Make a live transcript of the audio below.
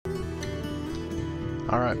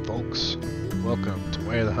Alright folks, welcome to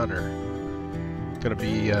Way of the Hunter. Going to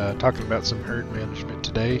be talking about some herd management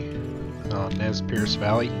today on Nez Perce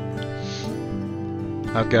Valley.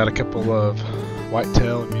 I've got a couple of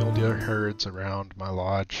whitetail and mule deer herds around my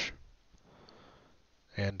lodge.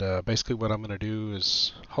 And basically what I'm going to do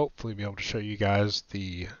is hopefully be able to show you guys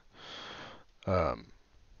the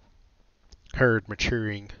herd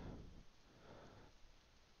maturing.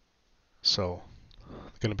 So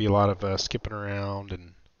there's going to be a lot of skipping around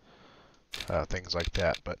and things like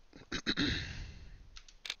that, but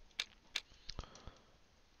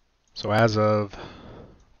so as of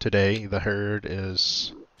today, the herd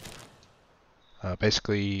is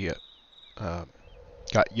basically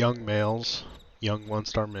got young males, young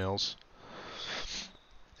one-star males,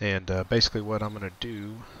 and basically what I'm going to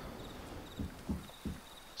do,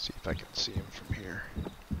 see if I can see them from here,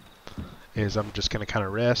 is I'm just going to kind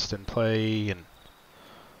of rest and play and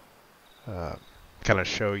kind of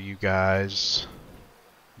show you guys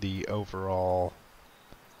the overall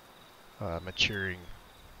maturing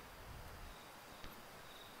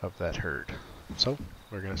of that herd. So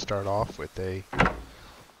we're going to start off with a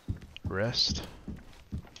rest.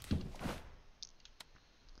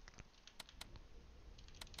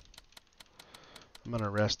 I'm going to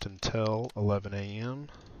rest until 11 a.m.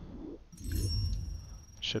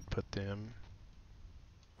 Should put them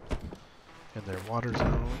in their water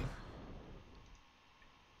zone.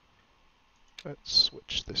 Let's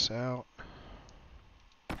switch this out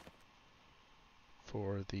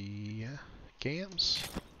for the gams.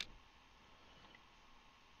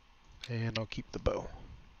 And I'll keep the bow.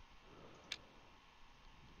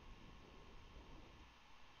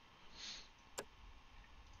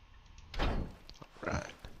 Right.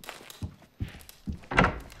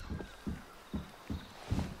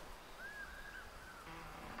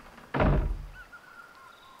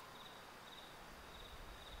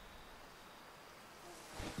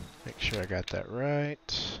 Make sure I got that right.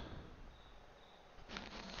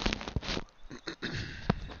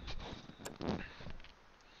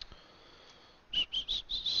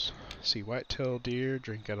 See, whitetail deer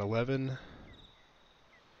drink at 11.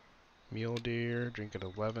 Mule deer drink at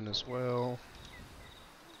 11 as well.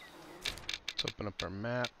 Let's open up our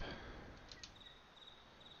map.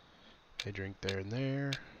 They drink there and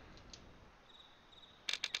there.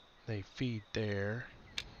 They feed there,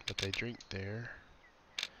 but they drink there.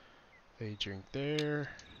 They drink there.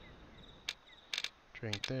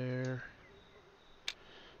 Drink there.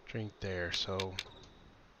 Drink there. So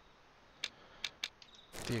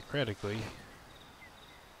theoretically,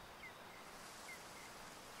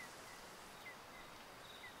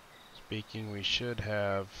 speaking, we should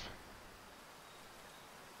have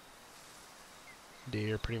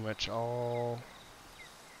deer pretty much all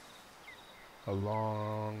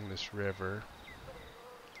along this river.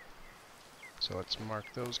 So let's mark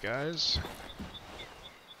those guys.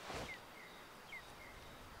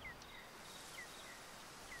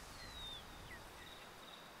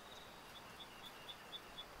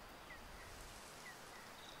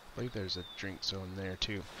 I believe there's a drink zone there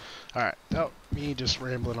too. Alright, without me just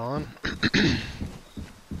rambling on, I'm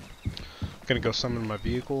gonna go summon my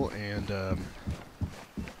vehicle and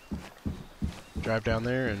drive down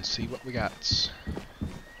there and see what we got.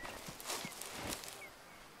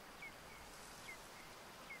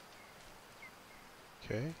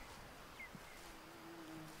 Okay.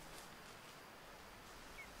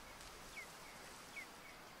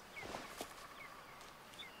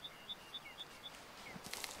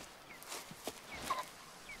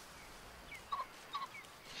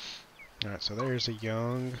 Alright, so there's a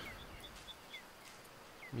young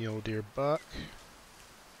mule deer buck.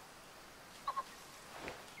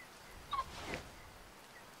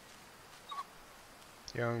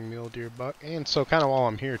 Young mule deer buck. And so kind of while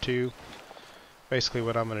I'm here too, basically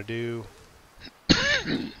what I'm going to do,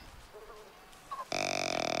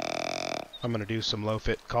 I'm going to do some low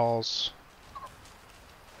fit calls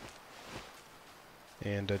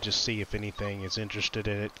and just see if anything is interested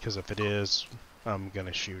in it, because if it is, I'm going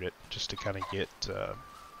to shoot it just to kind of get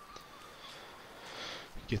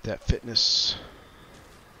that fitness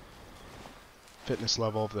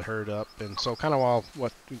level of the herd up. And so kind of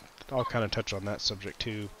I'll kind of touch on that subject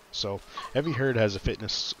too. So every herd has a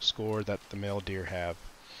fitness score that the male deer have,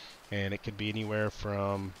 and it could be anywhere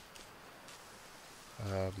from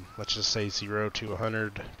let's just say 0 to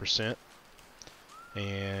 100%.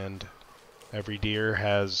 And every deer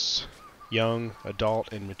has young,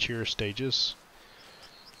 adult, and mature stages.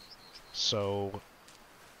 So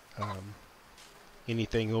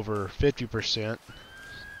anything over 50%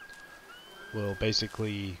 will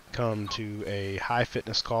basically come to a high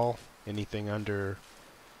fitness call. Anything under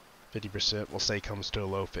 50% we'll say comes to a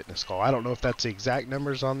low fitness call. I don't know if that's the exact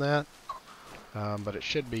numbers on that, but it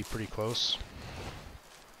should be pretty close.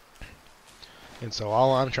 And so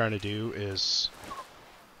all I'm trying to do is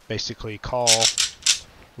basically call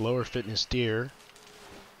lower fitness deer,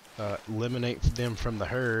 eliminate them from the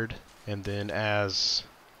herd, and then as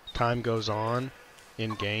time goes on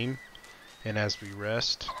in game and as we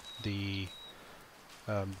rest, the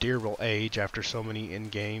deer will age after so many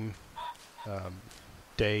in-game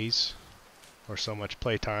days or so much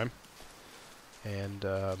playtime, and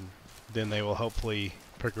then they will hopefully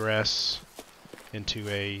progress into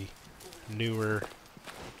a newer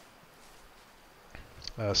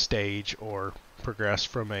stage, or progress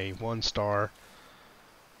from a 1-star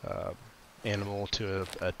animal to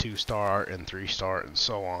a 2-star and 3-star and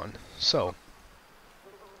so on. So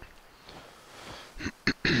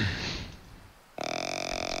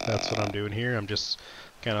that's what I'm doing here. I'm just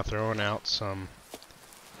kind of throwing out some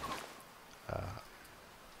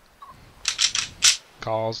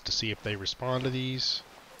calls to see if they respond to these,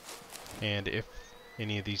 and if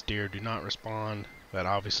any of these deer do not respond, that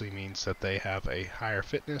obviously means that they have a higher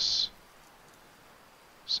fitness.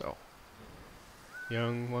 So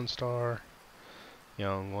young 1-star,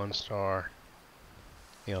 young 1-star,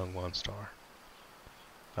 young 1-star.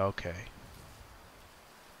 Okay,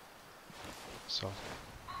 so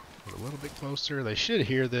get a little bit closer. They should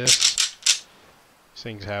hear this. These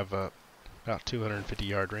things have about 250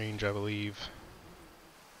 yard range, I believe.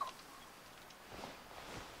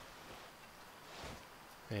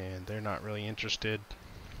 And they're not really interested.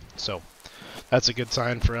 So that's a good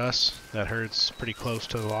sign for us. That herd's pretty close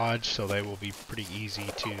to the lodge, so they will be pretty easy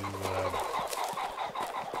to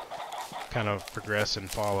kind of progress and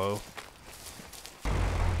follow.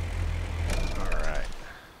 Alright.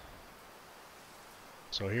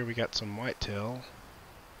 So here we got some whitetail.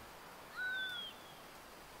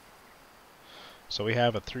 So we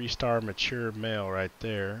have a 3-star mature male right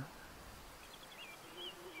there.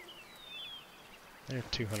 They're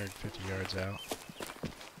 250 yards out.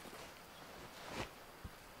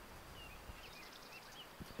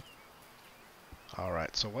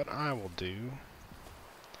 Alright, so what I will do,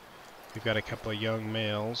 we've got a couple of young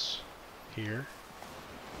males here,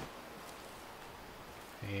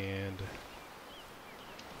 and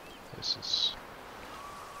this is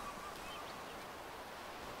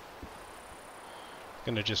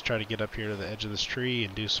gonna just try to get up here to the edge of this tree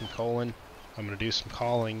and do some calling. I'm gonna do some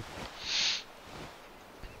calling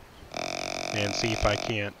and see if I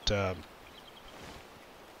can't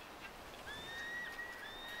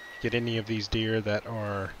get any of these deer that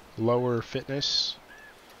are lower fitness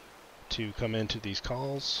to come into these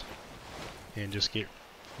calls and just get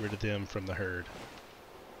rid of them from the herd.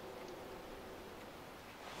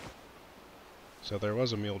 So there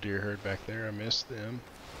was a mule deer herd back there. I missed them.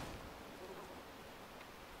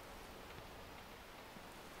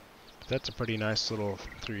 But that's a pretty nice little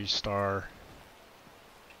 3-star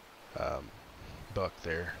buck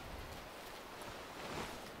there.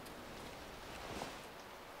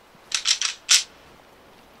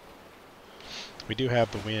 We do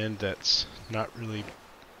have the wind that's not really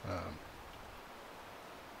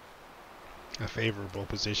a favorable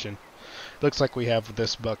position. Looks like we have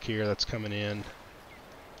this buck here that's coming in,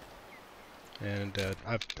 and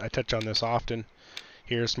I touch on this often.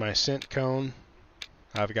 Here's my scent cone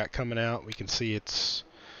I've got coming out. We can see it's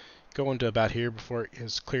going to about here before it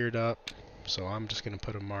is cleared up, so I'm just going to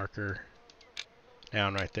put a marker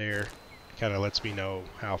down right there. Kind of lets me know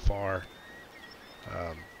how far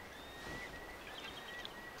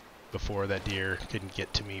before that deer can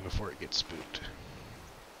get to me before it gets spooked.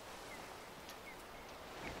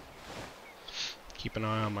 Keep an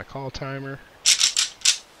eye on my call timer.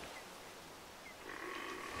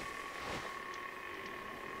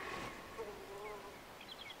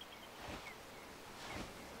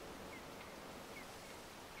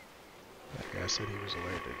 That guy said he was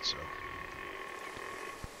alerted, so.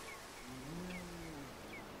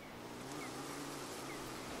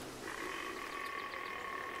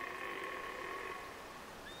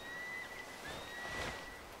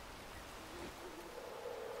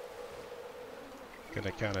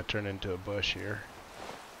 Gonna kind of turn into a bush here.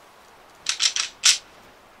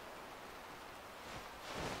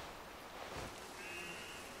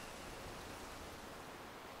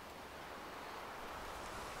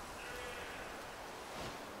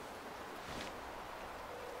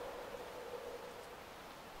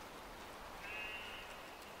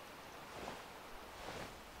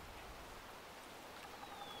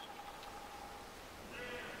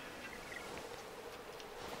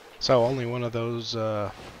 So only one of those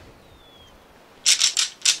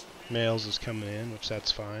males is coming in, which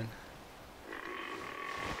that's fine.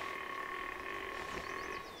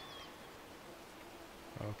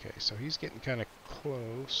 Okay, so he's getting kind of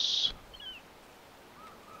close.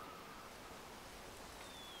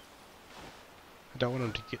 I don't want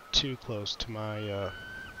him to get too close to my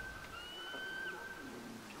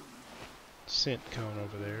scent cone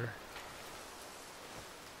over there.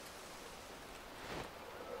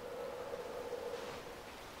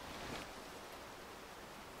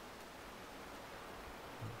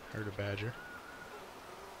 Heard a badger.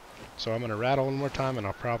 So I'm going to rattle one more time, and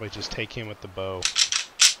I'll probably just take him with the bow.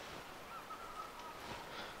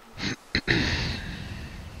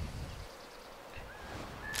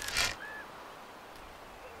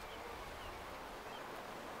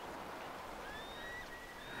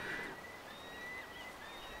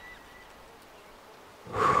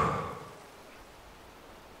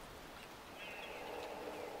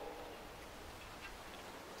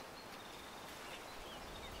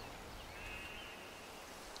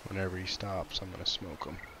 Whenever he stops, I'm going to smoke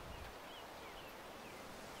him.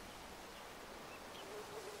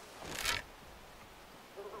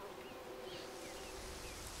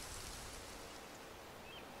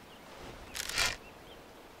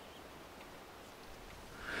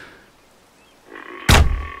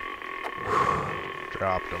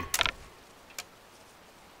 Dropped him.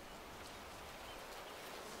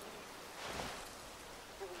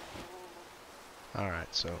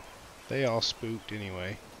 Alright, so they all spooked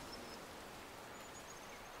anyway.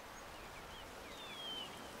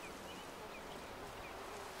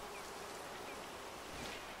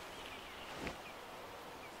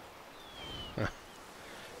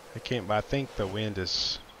 I think the wind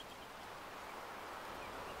is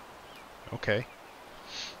okay.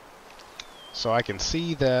 So I can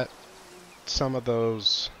see that some of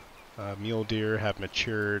those mule deer have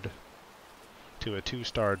matured to a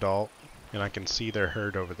 2-star adult, and I can see their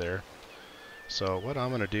herd over there. So what I'm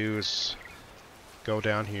going to do is go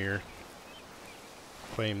down here,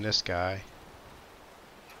 claim this guy,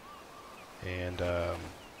 and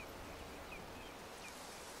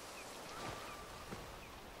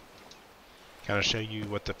kind of show you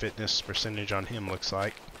what the fitness percentage on him looks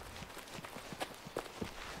like.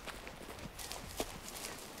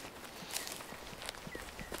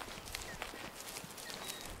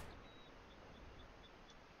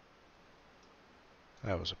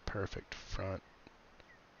 That was a perfect front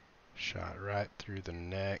shot right through the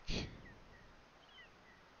neck.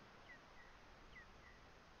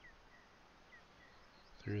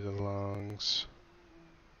 Through the lungs.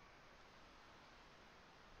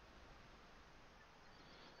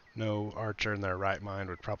 No archer in their right mind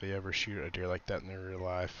would probably ever shoot a deer like that in their real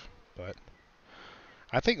life, but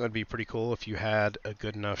I think it would be pretty cool if you had a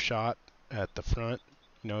good enough shot at the front,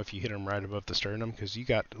 you know, if you hit them right above the sternum, because you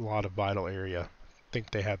got a lot of vital area. I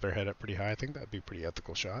think they have their head up pretty high. I think that'd be a pretty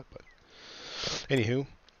ethical shot, but anywho,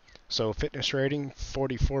 so fitness rating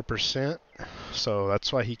 44%, so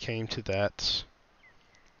that's why he came to that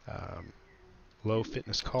low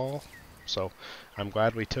fitness call. So I'm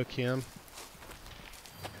glad we took him.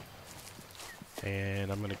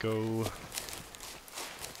 And I'm going to go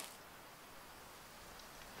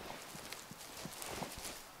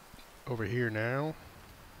over here now.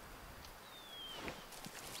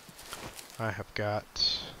 I have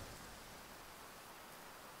got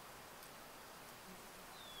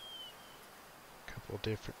a couple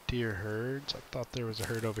different deer herds. I thought there was a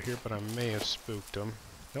herd over here, but I may have spooked them.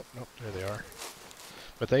 Nope, nope, there they are.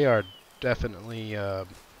 But they are definitely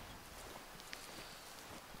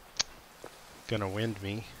gonna wind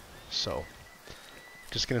me, so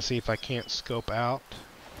just gonna see if I can't scope out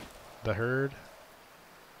the herd.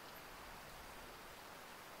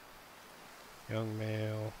 Young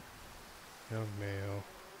male, young male,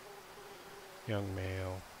 young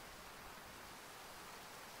male.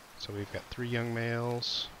 So we've got 3 young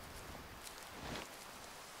males.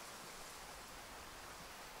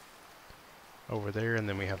 Over there, and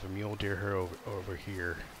then we have a mule deer herd over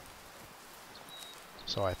here.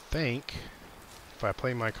 So I think if I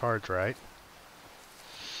play my cards right,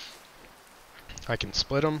 I can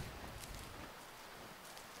split them,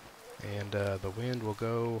 and the wind will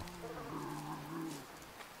go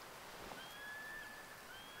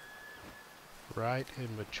right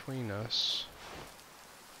in between us.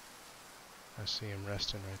 I see him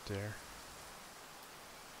resting right there.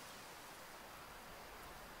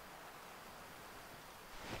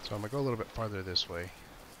 So I'm going to go a little bit farther this way.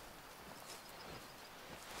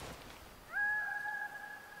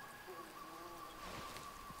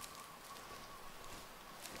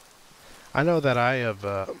 I know that I have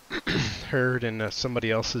heard in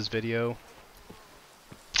somebody else's video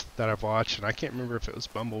that I've watched, and I can't remember if it was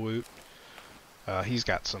Bumblewoot. He's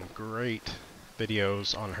got some great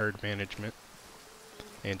videos on herd management.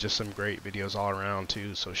 and just some great videos all around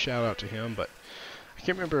too. So shout out to him. But I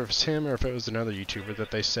can't remember if it's him or if it was another YouTuber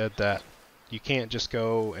that they said that you can't just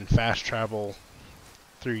go and fast travel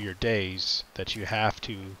through your days, that you have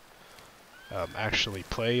to actually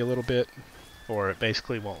play a little bit, or it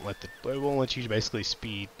basically won't let you basically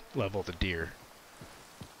speed level the deer.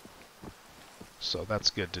 So that's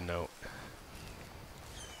good to note.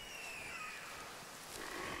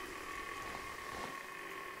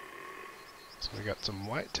 So we got some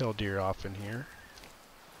white-tailed deer off in here.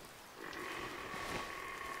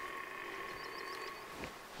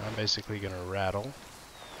 I'm basically going to rattle.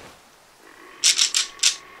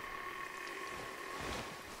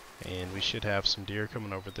 And we should have some deer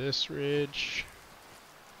coming over this ridge,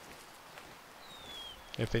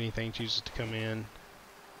 if anything chooses to come in.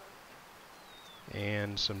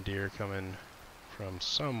 And some deer coming from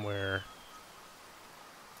somewhere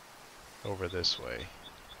over this way.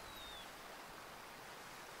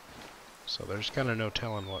 So there's kind of no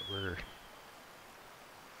telling what we're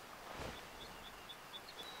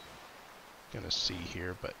going to see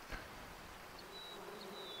here, but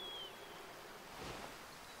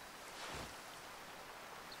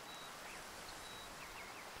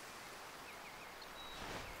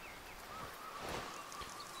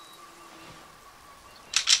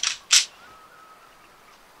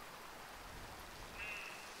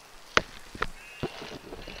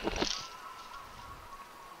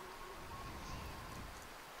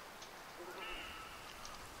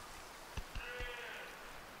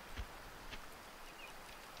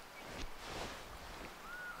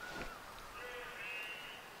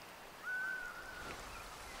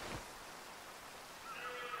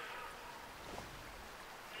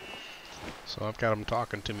so I've got them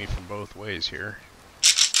talking to me from both ways here.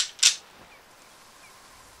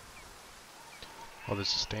 Oh,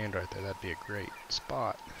 there's a stand right there. That'd be a great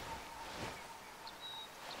spot.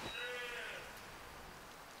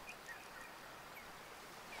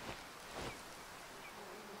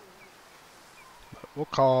 But we'll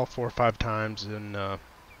call 4 or 5 times, and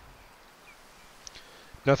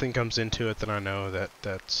nothing comes into it, then I know that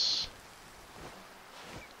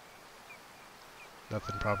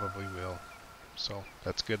nothing probably will. So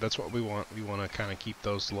that's good. That's what we want. We want to kind of keep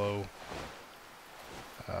those low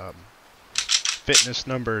fitness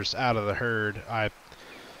numbers out of the herd.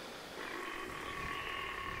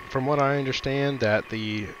 From what I understand, that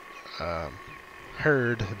the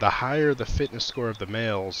herd, the higher the fitness score of the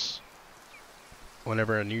males,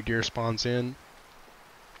 whenever a new deer spawns in,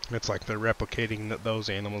 it's like they're replicating those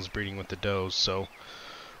animals breeding with the does. So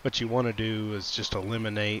what you want to do is just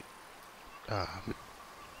eliminate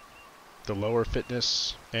the lower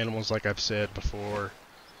fitness animals, like I've said before,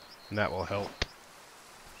 and that will help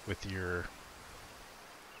with your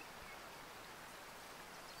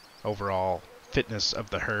overall fitness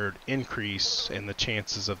of the herd increase, and the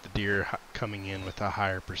chances of the deer coming in with a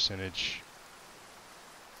higher percentage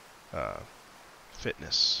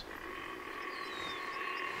fitness.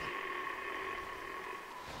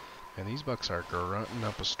 And these bucks are grunting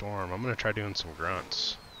up a storm. I'm going to try doing some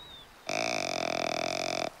grunts.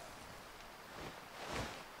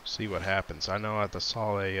 See what happens. I know I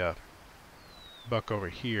saw a buck over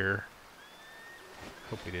here.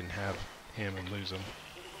 Hope we didn't have him and lose him.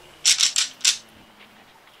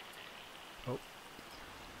 Oh.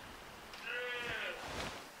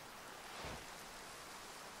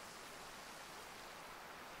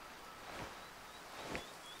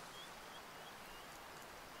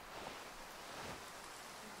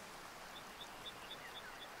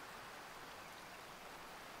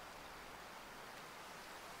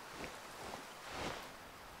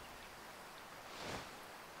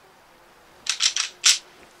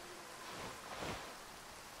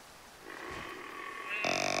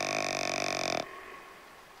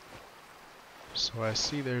 So I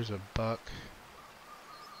see there's a buck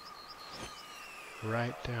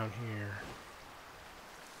right down here.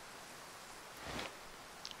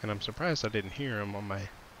 And I'm surprised I didn't hear him on my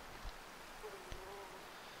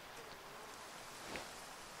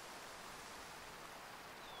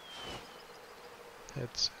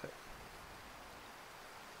headset.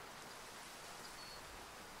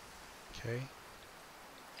 Okay.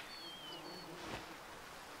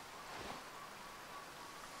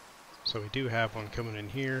 So we do have one coming in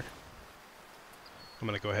here. I'm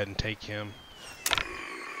going to go ahead and take him.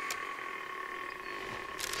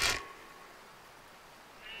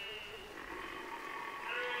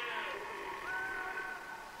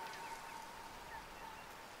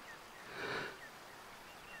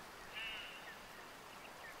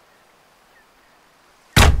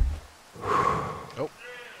 Oh.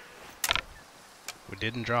 We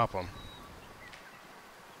didn't drop him.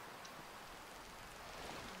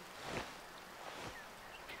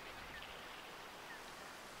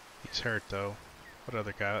 He's hurt though. What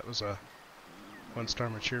other guy? That was a 1-star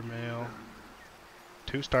mature male.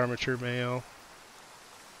 2-star mature male.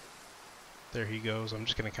 There he goes. I'm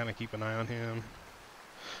just gonna kind of keep an eye on him.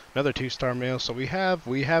 Another 2-star male. So we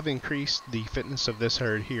have increased the fitness of this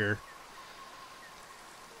herd here.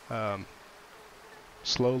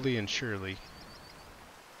 Slowly and surely.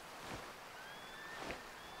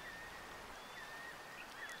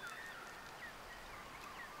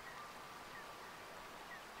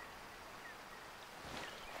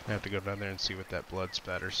 I have to go down there and see what that blood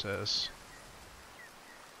spatter says.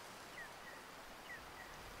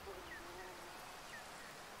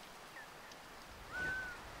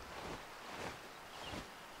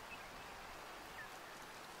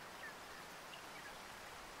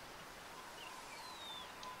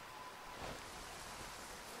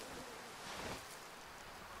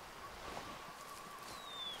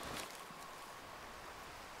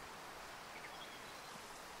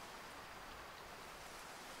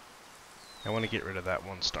 I want to get rid of that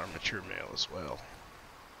 1-star mature male as well.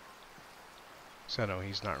 So I know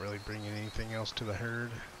he's not really bringing anything else to the herd.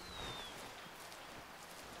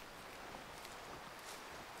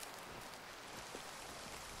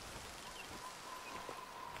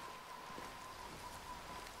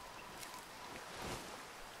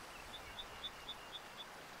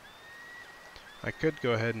 I could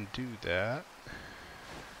go ahead and do that.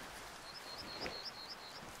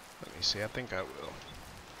 Let me see, I think I will.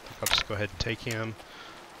 I'll just go ahead and take him.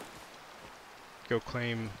 Go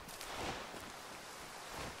claim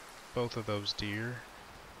both of those deer.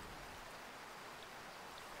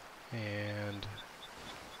 And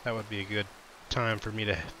that would be a good time for me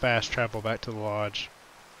to fast travel back to the lodge.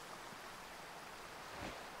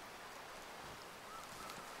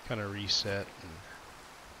 Kind of reset.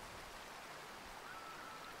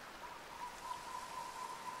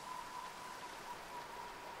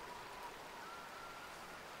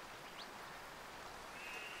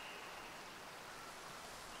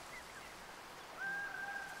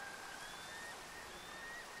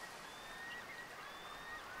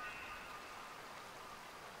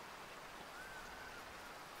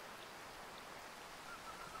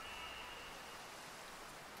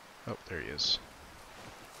 Oh, there he is.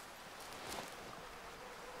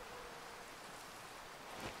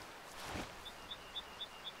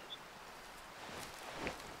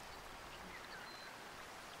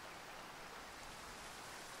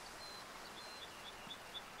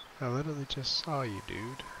 I literally just saw you, dude.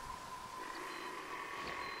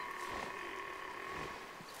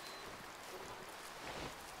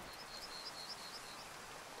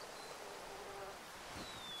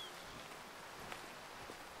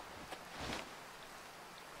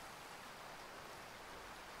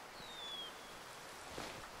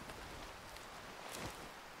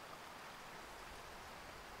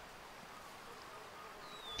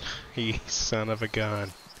 You son of a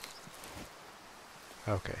gun.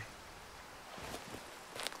 Okay.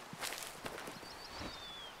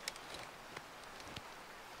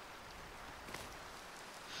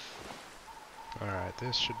 Alright,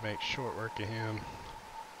 this should make short work of him.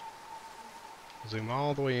 Zoom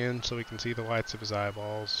all the way in so we can see the whites of his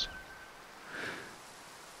eyeballs.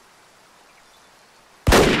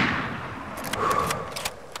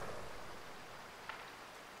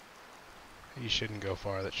 He shouldn't go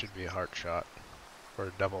far. That should be a heart shot. Or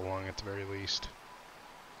a double lung at the very least.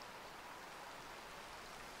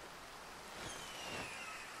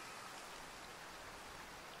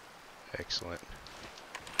 Excellent.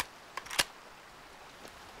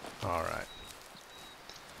 Alright.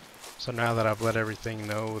 So now that I've let everything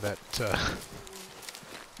know that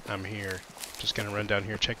I'm here, just gonna run down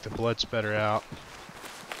here, check the blood spatter out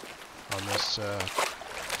on this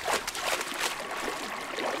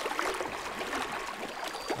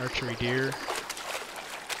archery deer.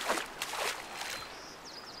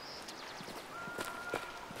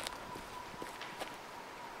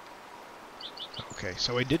 Okay,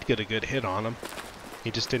 so I did get a good hit on him. He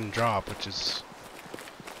just didn't drop, which is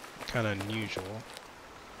kind of unusual.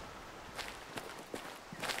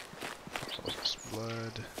 All this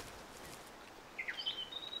blood.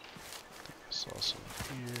 I saw some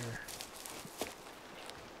here.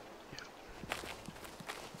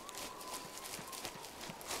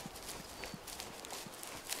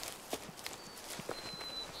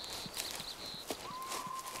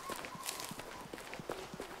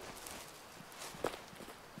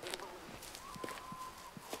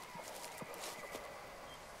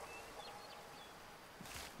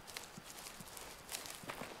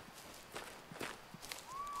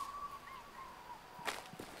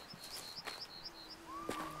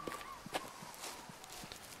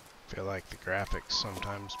 like the graphics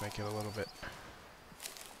sometimes make it a little bit.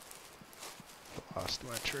 Lost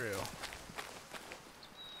my trail.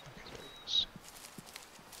 Okay, there it is.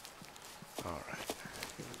 Alright,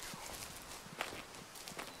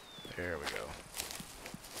 here we go. There we go.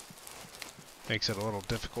 Makes it a little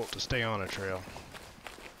difficult to stay on a trail.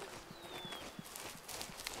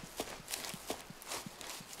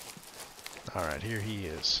 Alright, here he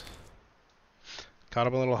is. Caught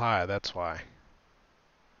him a little high, that's why.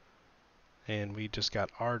 And we just got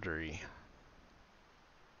artery.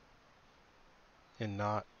 And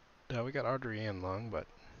not... we got artery and lung, but...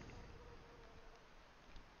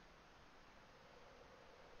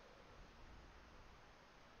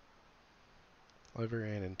 liver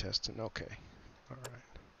and intestine, okay. Alright.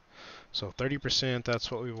 So 30%,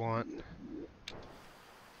 that's what we want.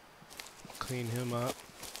 Clean him up.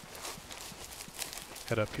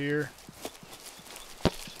 Head up here.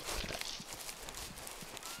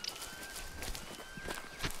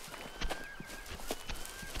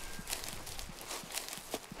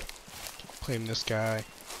 Claim this guy.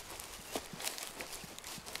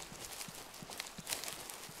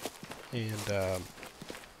 And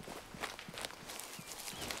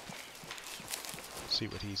see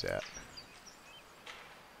what he's at.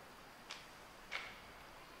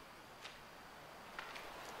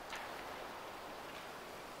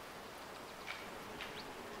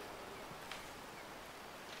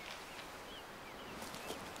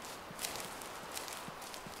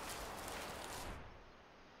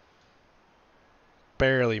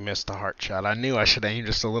 Barely missed the heart shot. I knew I should aim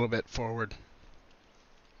just a little bit forward.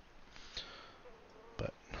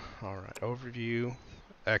 But, alright, overview.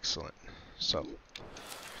 Excellent. So,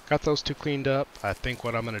 got those two cleaned up. I think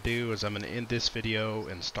what I'm going to do is I'm going to end this video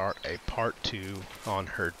and start a part 2 on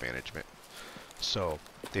herd management. So,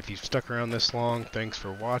 if you've stuck around this long, thanks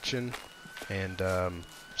for watching, and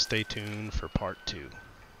stay tuned for part 2.